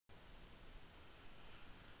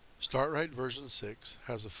StartWrite version 6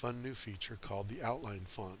 has a fun new feature called the outline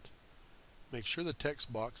font. Make sure the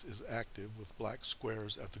text box is active with black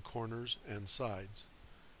squares at the corners and sides.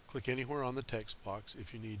 Click anywhere on the text box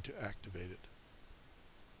if you need to activate it.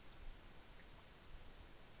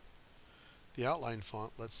 The outline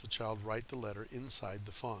font lets the child write the letter inside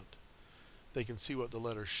the font. They can see what the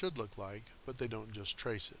letter should look like, but they don't just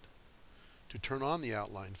trace it. To turn on the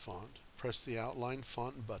outline font, press the outline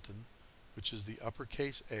font button, which is the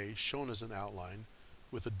uppercase A shown as an outline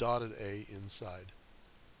with a dotted A inside.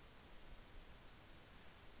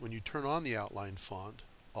 When you turn on the outline font,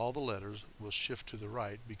 all the letters will shift to the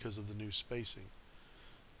right because of the new spacing.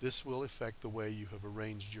 This will affect the way you have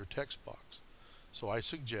arranged your text box. So I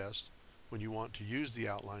suggest, when you want to use the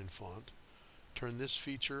outline font, turn this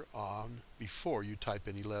feature on before you type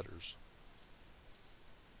any letters.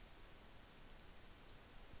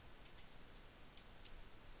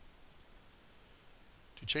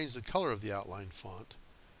 To change the color of the outline font,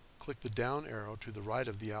 click the down arrow to the right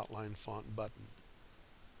of the outline font button.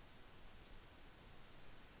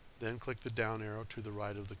 Then click the down arrow to the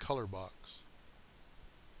right of the color box.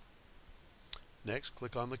 Next,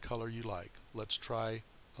 click on the color you like. Let's try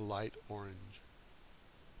a light orange.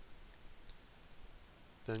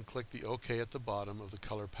 Then click the OK at the bottom of the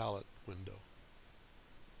color palette window.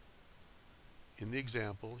 In the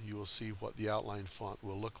example, you will see what the outline font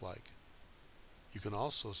will look like. You can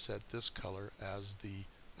also set this color as the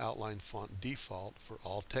outline font default for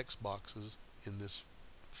all text boxes in this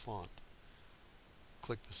font.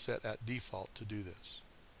 Click the Set at Default to do this.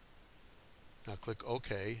 Now click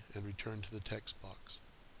OK and return to the text box.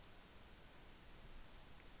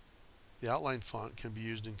 The outline font can be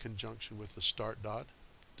used in conjunction with the start dot,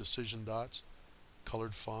 decision dots,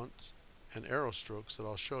 colored fonts, and arrow strokes that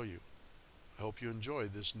I'll show you. I hope you enjoy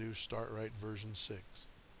this new StartWrite version 6.